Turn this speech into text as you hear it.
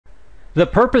The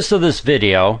purpose of this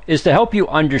video is to help you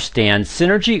understand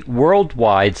Synergy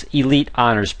Worldwide's Elite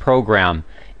Honors Program.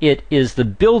 It is the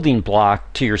building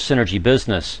block to your Synergy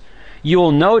business. You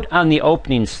will note on the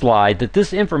opening slide that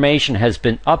this information has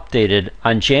been updated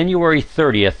on January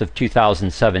 30th of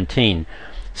 2017.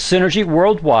 Synergy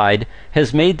Worldwide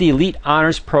has made the Elite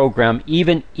Honors Program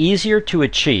even easier to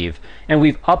achieve, and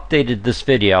we've updated this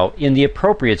video in the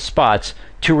appropriate spots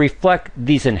to reflect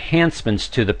these enhancements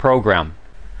to the program.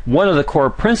 One of the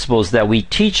core principles that we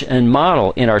teach and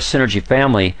model in our Synergy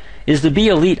family is to be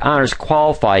Elite Honors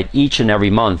qualified each and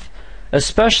every month,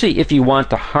 especially if you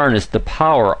want to harness the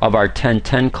power of our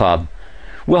 10-10 Club.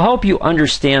 We'll help you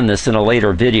understand this in a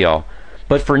later video,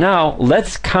 but for now,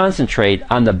 let's concentrate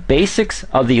on the basics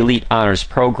of the Elite Honors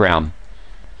Program.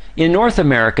 In North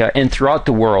America and throughout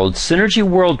the world, Synergy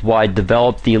Worldwide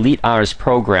developed the Elite Honors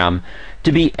Program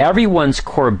to be everyone's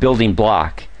core building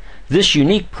block. This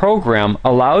unique program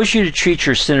allows you to treat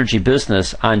your Synergy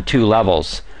business on two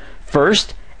levels.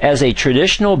 First, as a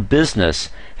traditional business,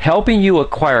 helping you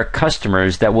acquire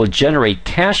customers that will generate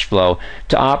cash flow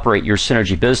to operate your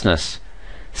Synergy business.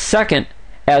 Second,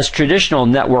 as traditional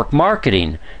network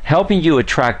marketing, helping you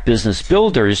attract business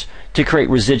builders to create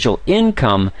residual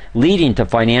income leading to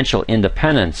financial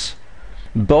independence.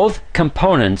 Both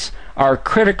components are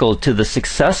critical to the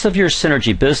success of your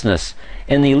Synergy business,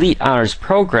 and the Elite Honors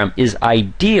Program is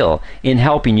ideal in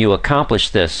helping you accomplish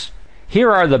this.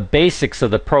 Here are the basics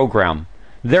of the program.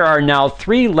 There are now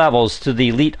 3 levels to the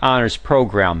Elite Honors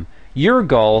Program. Your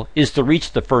goal is to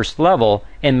reach the first level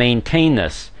and maintain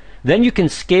this. Then you can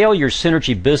scale your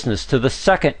Synergy business to the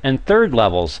second and third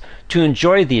levels to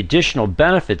enjoy the additional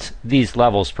benefits these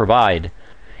levels provide.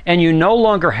 And you no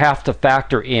longer have to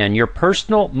factor in your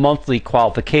personal monthly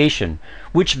qualification,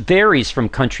 which varies from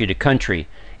country to country.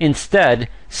 Instead,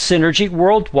 Synergy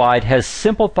Worldwide has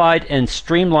simplified and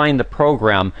streamlined the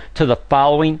program to the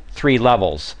following 3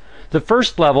 levels. The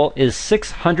first level is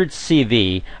 600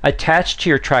 CV attached to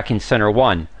your Tracking Center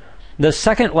 1. The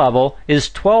second level is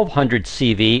 1200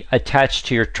 CV attached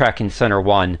to your Tracking Center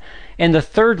 1. And the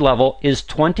third level is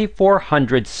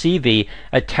 2400 CV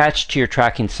attached to your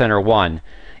Tracking Center 1.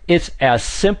 It's as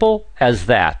simple as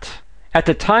that. At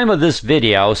the time of this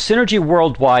video, Synergy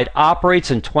Worldwide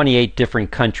operates in 28 different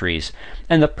countries,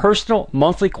 and the personal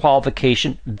monthly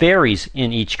qualification varies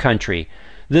in each country.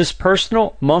 This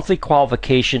personal monthly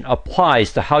qualification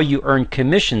applies to how you earn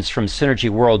commissions from Synergy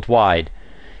Worldwide.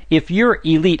 If you're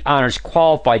Elite Honors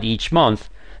qualified each month,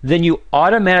 then you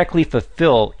automatically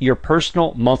fulfill your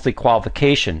personal monthly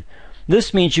qualification.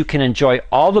 This means you can enjoy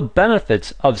all the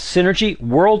benefits of Synergy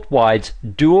Worldwide's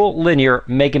dual linear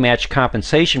Mega Match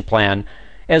compensation plan,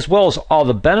 as well as all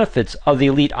the benefits of the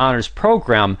Elite Honors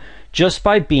Program just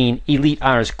by being Elite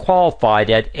Honors qualified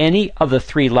at any of the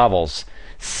 3 levels: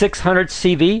 600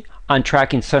 CV on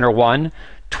Tracking Center 1,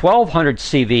 1200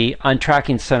 CV on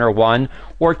Tracking Center 1,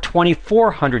 or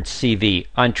 2400 CV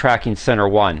on Tracking Center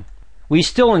 1. We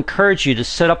still encourage you to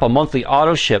set up a monthly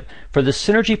auto ship for the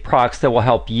Synergy products that will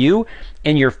help you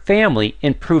and your family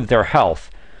improve their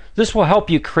health. This will help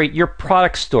you create your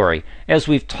product story, as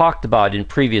we've talked about in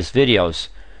previous videos.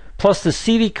 Plus, the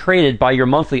CV created by your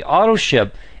monthly auto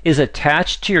ship is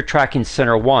attached to your Tracking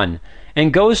Center 1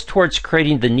 and goes towards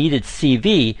creating the needed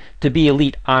CV to be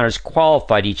Elite Honors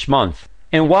qualified each month.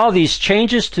 And while these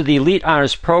changes to the Elite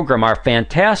Honors Program are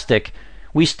fantastic,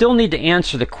 we still need to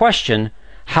answer the question,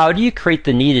 how do you create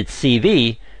the needed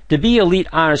CV to be Elite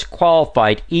Honors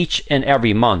qualified each and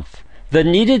every month? The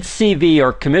needed CV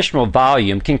or commissionable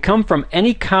volume can come from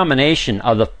any combination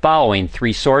of the following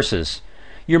 3 sources: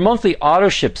 your monthly auto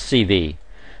ship CV,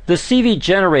 the CV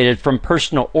generated from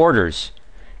personal orders,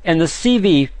 and the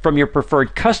CV from your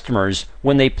preferred customers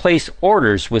when they place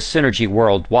orders with Synergy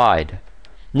Worldwide.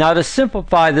 Now, to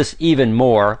simplify this even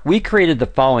more, we created the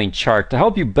following chart to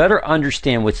help you better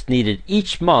understand what's needed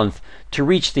each month to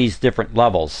reach these different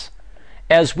levels.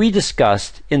 As we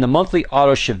discussed in the monthly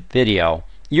auto ship video,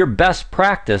 your best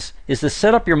practice is to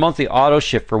set up your monthly auto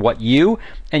ship for what you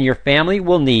and your family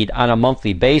will need on a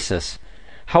monthly basis.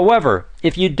 However,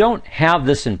 if you don't have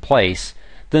this in place,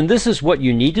 then this is what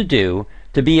you need to do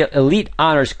to be Elite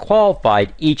Honors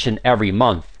qualified each and every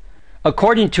month.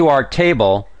 According to our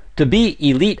table, to be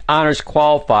Elite Honors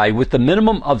qualified with the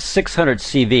minimum of 600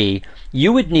 CV,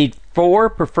 you would need 4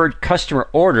 preferred customer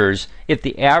orders if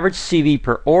the average CV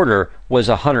per order was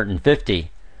 150.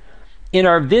 In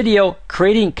our video,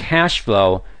 Creating Cash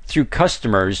Flow Through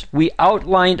Customers, we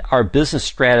outlined our business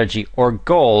strategy or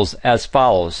goals as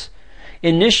follows.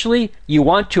 Initially, you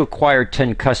want to acquire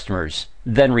 10 customers,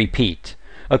 then repeat.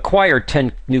 Acquire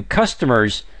 10 new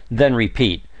customers, then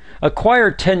repeat. Acquire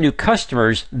 10 new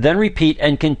customers, then repeat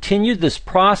and continue this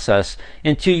process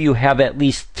until you have at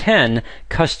least 10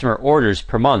 customer orders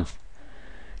per month.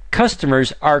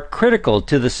 Customers are critical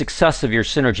to the success of your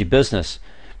Synergy business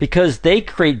because they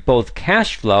create both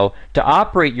cash flow to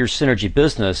operate your Synergy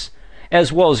business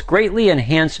as well as greatly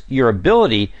enhance your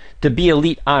ability to be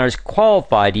Elite Honors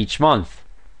qualified each month.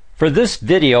 For this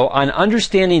video on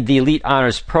understanding the Elite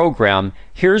Honors program,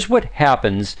 here's what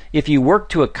happens if you work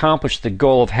to accomplish the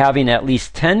goal of having at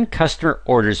least 10 customer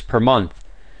orders per month.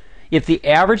 If the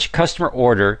average customer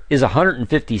order is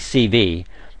 150 CV,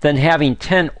 then having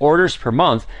 10 orders per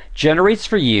month generates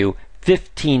for you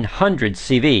 1,500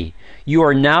 CV. You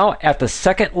are now at the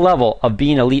second level of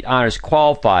being Elite Honors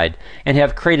qualified and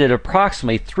have created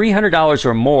approximately $300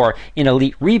 or more in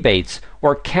Elite rebates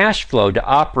or cash flow to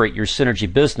operate your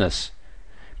Synergy business.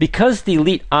 Because the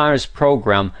Elite Honors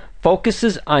program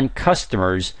focuses on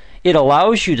customers, it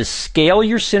allows you to scale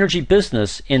your Synergy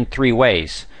business in 3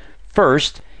 ways.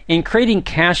 First, in creating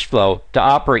cash flow to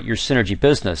operate your Synergy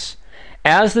business.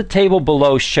 As the table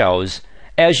below shows,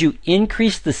 as you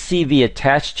increase the CV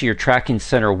attached to your Tracking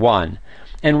Center 1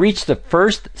 and reach the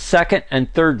first, second,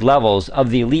 and third levels of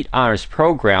the Elite Honors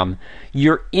program,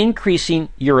 you're increasing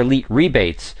your Elite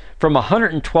rebates from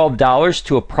 $112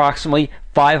 to approximately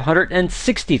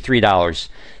 $563.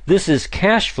 This is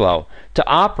cash flow to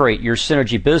operate your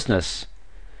Synergy business.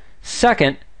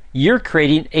 Second, you're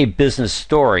creating a business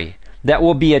story that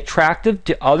will be attractive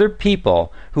to other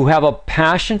people who have a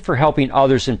passion for helping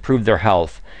others improve their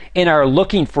health and are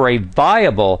looking for a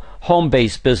viable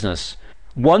home-based business,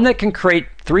 one that can create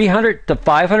 $300 to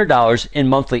 $500 in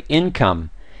monthly income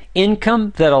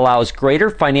that allows greater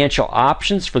financial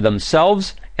options for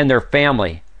themselves and their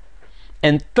family.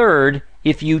 And third,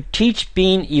 if you teach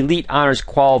being Elite Honors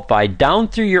qualified down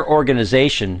through your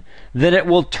organization, then it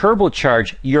will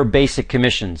turbocharge your basic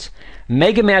commissions.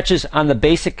 Mega matches on the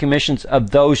basic commissions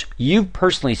of those you've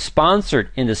personally sponsored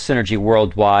into Synergy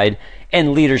Worldwide,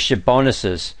 and leadership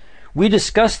bonuses. We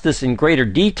discussed this in greater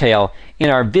detail in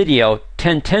our video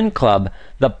 1010 Club,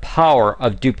 The Power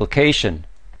of Duplication.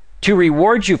 To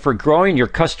reward you for growing your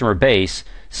customer base,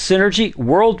 Synergy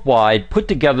Worldwide put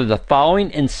together the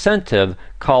following incentive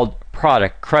called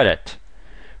Product Credit.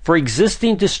 For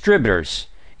existing distributors,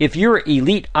 if you're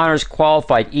Elite Honors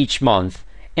qualified each month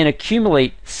and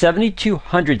accumulate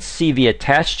 7,200 CV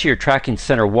attached to your Tracking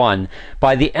Center 1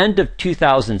 by the end of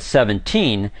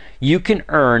 2017, you can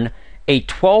earn a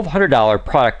 $1,200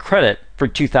 product credit for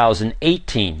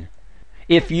 2018.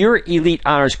 If you're Elite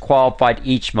Honors qualified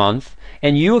each month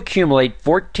and you accumulate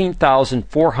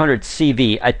 14,400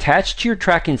 CV attached to your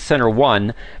Tracking Center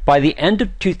 1 by the end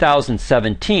of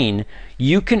 2017,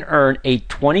 you can earn a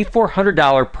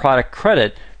 $2,400 product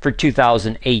credit for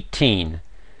 2018.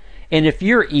 And if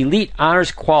you're Elite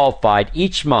Honors qualified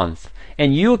each month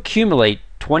and you accumulate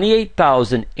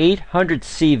 28,800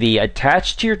 CV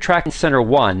attached to your Tracking Center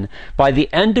 1 by the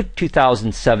end of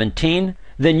 2017,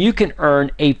 then you can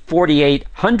earn a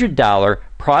 $4,800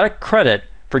 product credit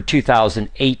for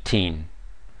 2018.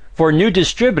 For new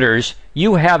distributors,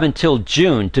 you have until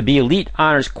June to be Elite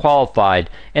Honors qualified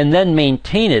and then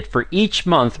maintain it for each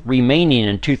month remaining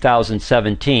in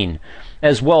 2017,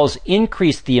 as well as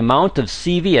increase the amount of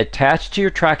CV attached to your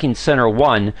Tracking Center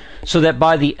 1 so that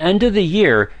by the end of the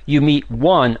year you meet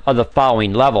one of the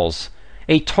following levels.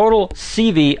 A total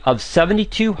CV of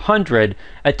 7,200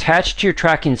 attached to your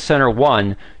Tracking Center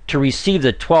 1 to receive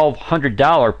the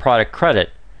 $1,200 product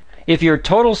credit. If your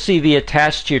total CV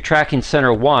attached to your Tracking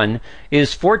Center 1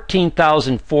 is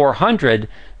 14,400,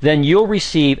 then you'll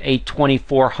receive a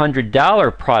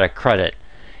 $2,400 product credit.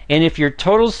 And if your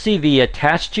total CV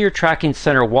attached to your Tracking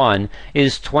Center 1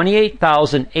 is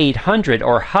 28,800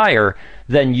 or higher,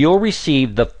 then you'll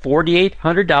receive the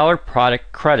 $4,800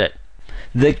 product credit.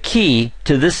 The key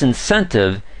to this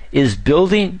incentive is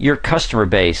building your customer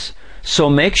base. So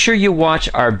make sure you watch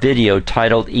our video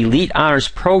titled Elite Honors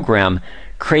Program,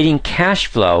 Creating Cash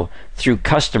Flow Through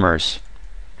Customers.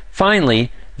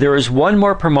 Finally, there is one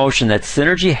more promotion that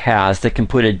Synergy has that can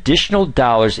put additional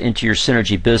dollars into your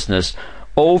Synergy business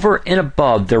over and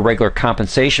above their regular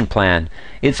compensation plan.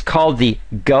 It's called the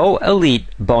Go Elite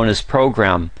Bonus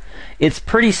Program. It's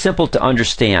pretty simple to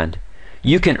understand.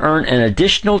 You can earn an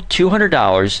additional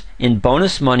 $200 in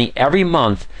bonus money every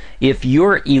month if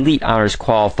you're Elite Honors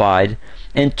qualified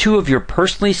and 2 of your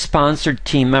personally sponsored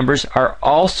team members are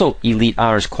also Elite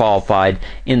Honors qualified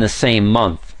in the same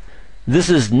month. This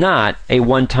is not a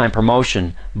one-time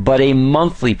promotion, but a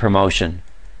monthly promotion.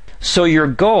 So your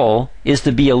goal is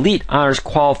to be Elite Honors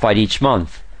qualified each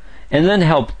month. and then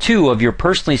help 2 of your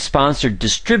personally sponsored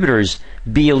distributors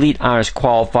be Elite Honors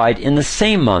qualified in the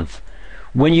same month.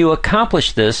 When you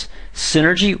accomplish this,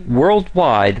 Synergy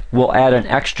Worldwide will add an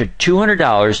extra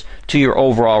 $200 to your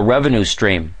overall revenue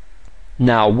stream.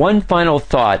 Now, one final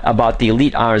thought about the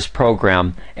Elite Honors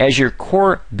program as your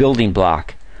core building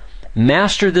block.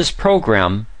 Master this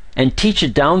program and teach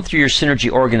it down through your Synergy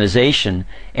organization,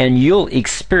 and you'll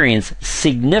experience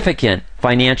significant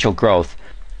financial growth,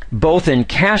 both in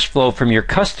cash flow from your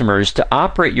customers to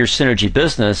operate your Synergy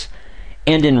business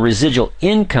and in residual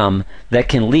income that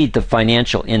can lead to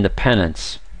financial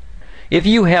independence. If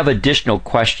you have additional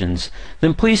questions,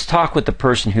 then please talk with the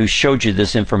person who showed you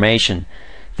this information.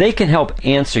 They can help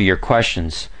answer your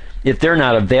questions. If they're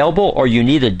not available or you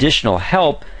need additional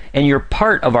help and you're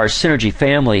part of our Synergy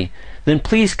family, then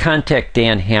please contact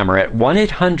Dan Hammer at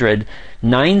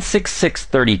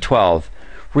 1-800-966-3012.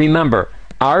 Remember,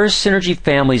 our Synergy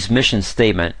family's mission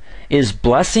statement is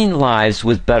blessing lives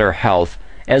with better health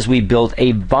as we build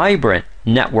a vibrant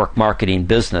network marketing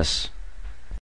business.